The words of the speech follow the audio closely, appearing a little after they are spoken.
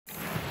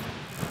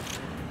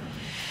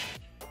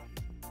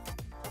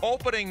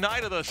Opening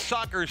night of the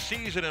soccer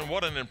season, and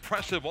what an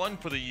impressive one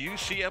for the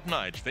UCF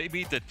Knights. They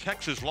beat the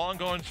Texas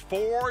Longhorns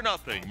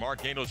 4-0.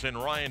 Mark Daniels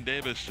and Ryan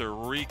Davis to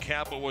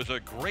recap. It was a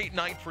great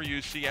night for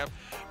UCF.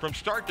 From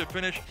start to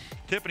finish,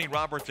 Tiffany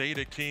Roberts'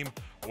 ADIC team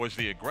was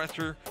the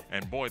aggressor,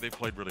 and boy, they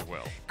played really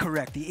well.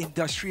 Correct. The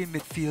industrial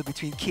midfield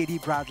between Katie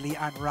Bradley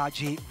and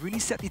Rajay really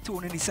set the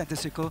tone in the center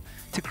circle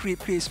to create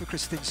pace for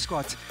Kristen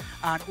Scott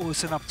and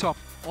Olsen up top.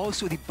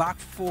 Also, the back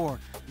four,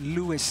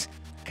 Lewis,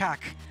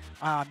 Kak,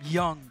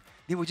 Young,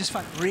 they were just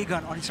fun.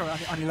 Reagan on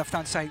the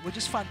left-hand side were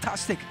just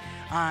fantastic,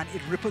 and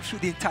it rippled through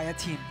the entire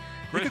team.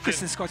 Look at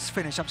Kristen Scott's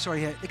finish. I'm sorry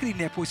here. Look at the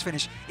near post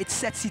finish. It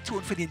sets the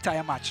tone for the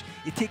entire match.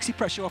 It takes the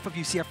pressure off of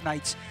UCF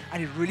Knights,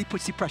 and it really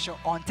puts the pressure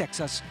on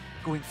Texas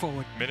going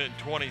forward. Minute and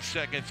 20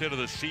 seconds into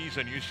the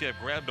season, UCF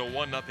grabbed a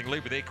 1-0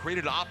 lead, but they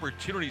created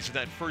opportunities in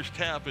that first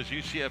half, as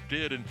UCF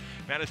did, and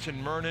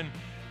Madison Mernon,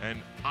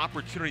 an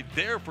opportunity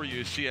there for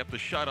UCF. The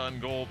shot on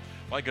goal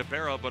by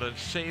Gabera, but a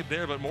save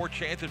there, but more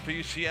chances for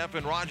UCF,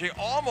 and Rajay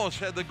almost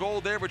had the goal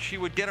there, but she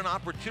would get an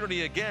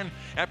opportunity again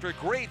after a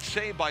great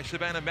save by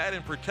Savannah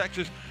Madden for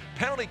Texas.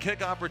 Penalty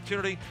kick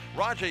opportunity.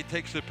 Rajay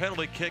takes the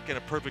penalty kick, and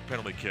a perfect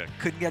penalty kick.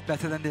 Couldn't get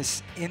better than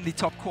this. In the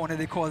top corner,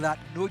 they call that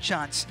no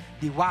chance.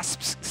 The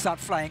Wasps start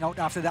flying out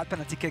after that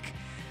penalty kick,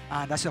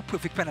 and that's a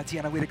perfect penalty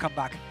and a way to come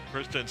back.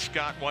 Kristen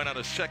Scott won out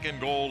a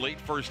second goal late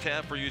first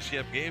half for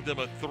UCF, gave them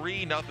a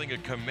 3-0, a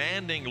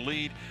commanding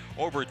lead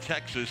over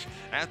Texas.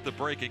 At the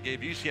break, it gave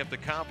UCF the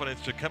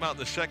confidence to come out in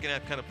the second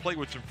half, kind of play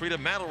with some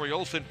freedom. Mallory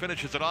Olsen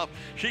finishes it off.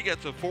 She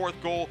gets a fourth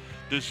goal,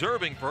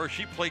 deserving for her.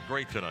 She played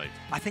great tonight.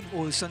 I think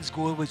Olsen's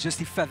goal was just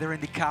the feather in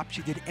the cap.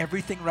 She did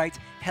everything right,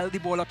 held the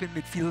ball up in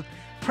midfield,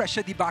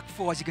 pressured the back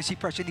four, as you can see,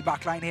 pressuring the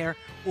back line here,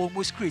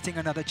 almost creating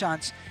another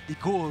chance. The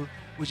goal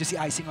was just the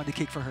icing on the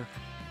cake for her.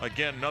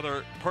 Again,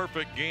 another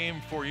perfect game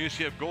for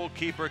UCF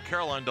goalkeeper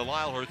Caroline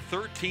Delisle, her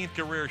 13th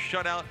career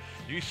shutout.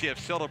 UCF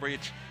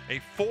celebrates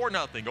a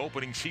 4-0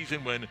 opening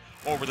season win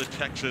over the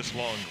Texas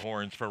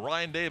Longhorns. For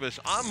Ryan Davis,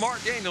 I'm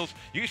Mark Daniels.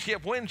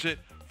 UCF wins it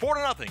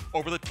 4-0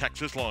 over the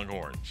Texas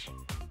Longhorns.